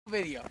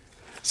video.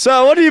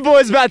 So, what are you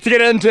boys about to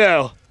get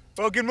into?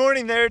 Well, good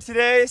morning there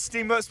today,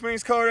 Steamboat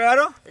Springs,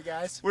 Colorado. Hey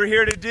guys. We're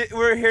here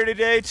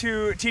today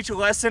to teach a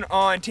lesson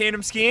on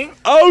tandem skiing.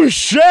 Oh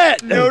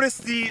shit! Notice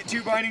the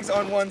two bindings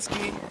on one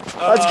ski.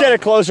 Let's get a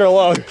closer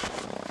look.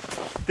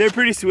 They're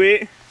pretty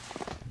sweet.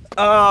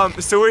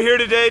 So we're here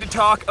today to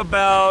talk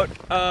about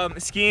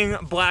skiing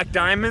black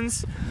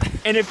diamonds.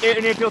 And if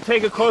you'll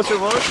take a closer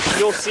look,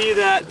 you'll see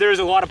that there's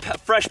a lot of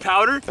fresh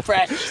powder.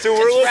 Fresh. So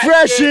we're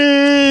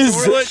Freshies!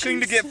 we're looking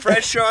to get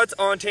fresh shots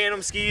on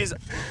tandem skis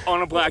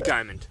on a black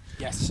diamond.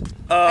 Yes.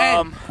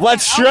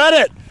 Let's shred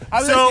it!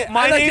 I'd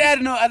like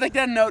to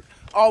add a note.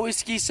 Always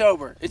ski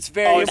sober. It's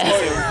very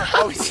important.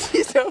 Always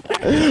ski sober.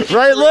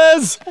 Right,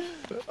 Liz?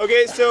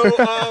 Okay, so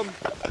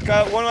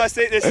got one last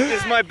thing. This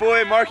is my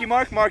boy Mark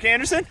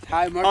Anderson.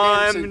 Hi, Mark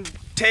Anderson. I'm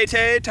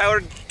Tay,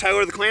 Tyler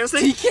the Clans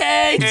thing.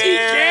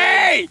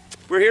 TK!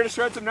 We're here to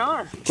shred some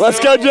gnar. Let's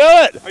go do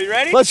it! Are you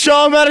ready? Let's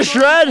show them how to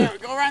shred!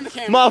 Go around the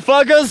camera.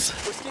 Motherfuckers!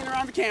 We're skiing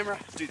around the camera.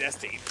 Dude, that's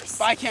dangerous.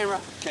 Bye,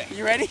 camera. Okay.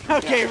 You ready?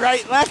 Okay,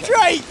 right, left,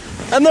 right.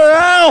 And they're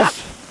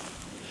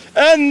off!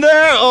 And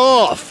they're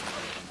off!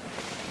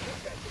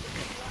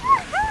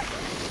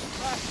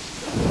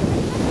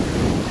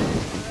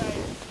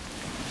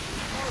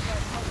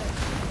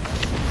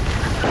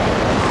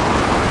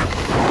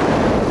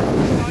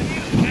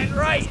 And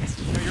right.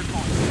 No, you're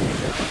going.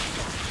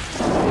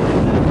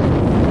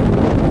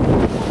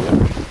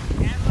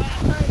 And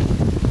left.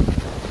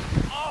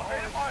 Oh,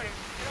 hit it hard.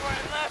 Hit it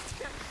right, left.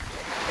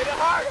 Hit it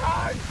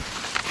hard.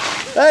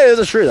 Hey, there's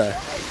a tree there.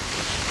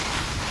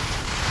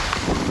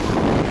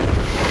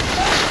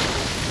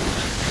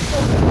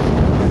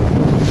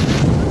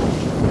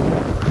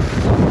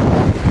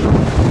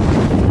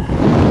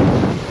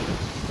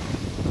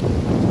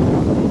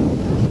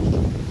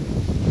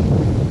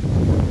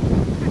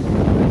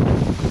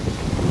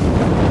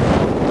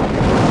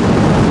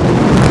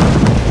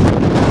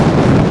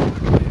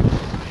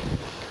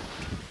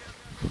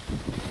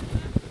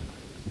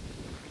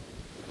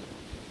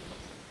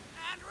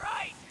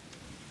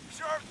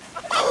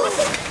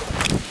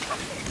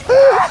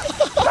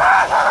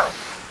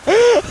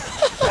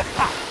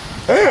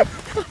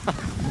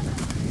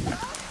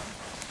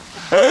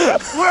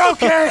 We're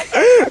okay.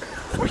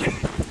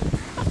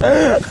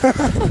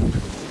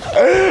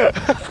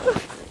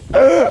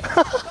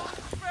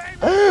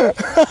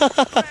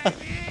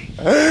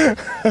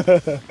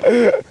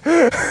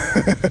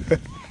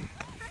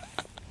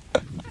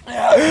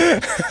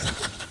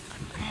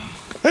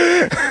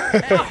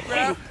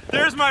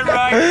 There's my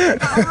ride.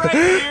 I'm right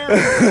here.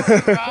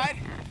 Ride?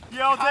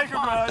 Yeah, I'll take a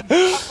ride.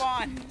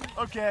 Hop on.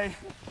 Okay.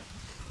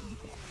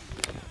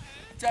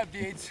 What's up,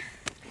 dudes?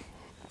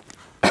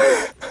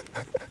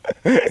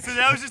 So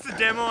that was just a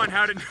demo on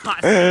how to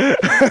not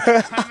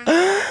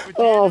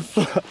Oh,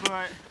 fuck.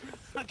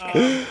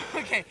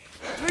 Okay.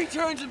 3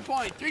 turns and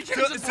point. 3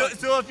 turns and point.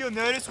 So if you'll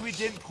notice, we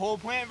didn't pole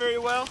plant very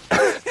well,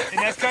 and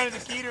that's kind of the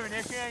key to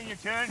initiating your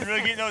turn,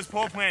 really getting those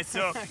pole plants.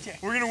 So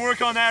we're gonna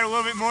work on that a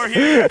little bit more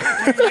here.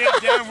 We're gonna get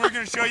it down. We're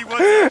gonna show you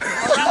what's up.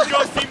 Let's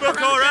go, Steamboat,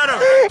 Colorado.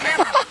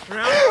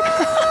 Around.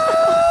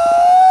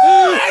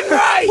 And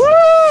right.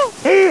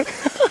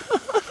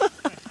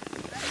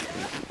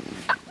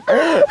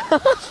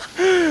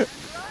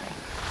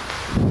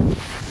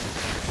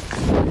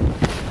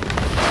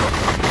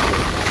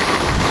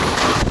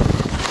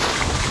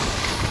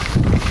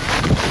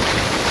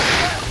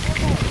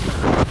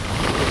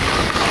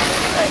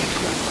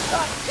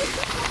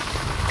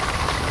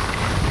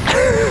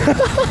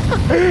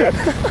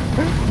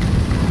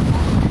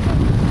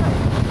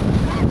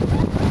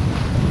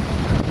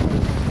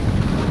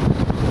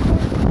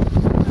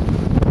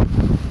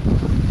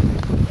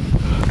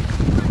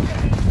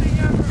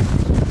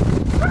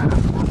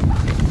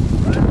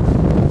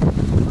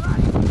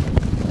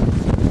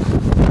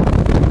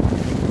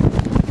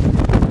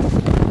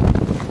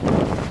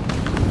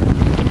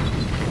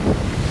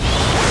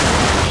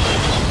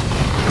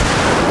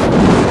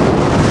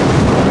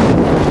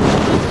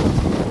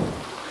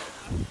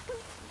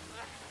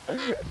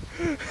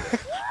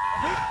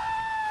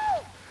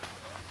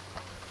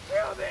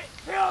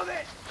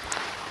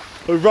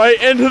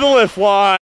 Right into the lift line.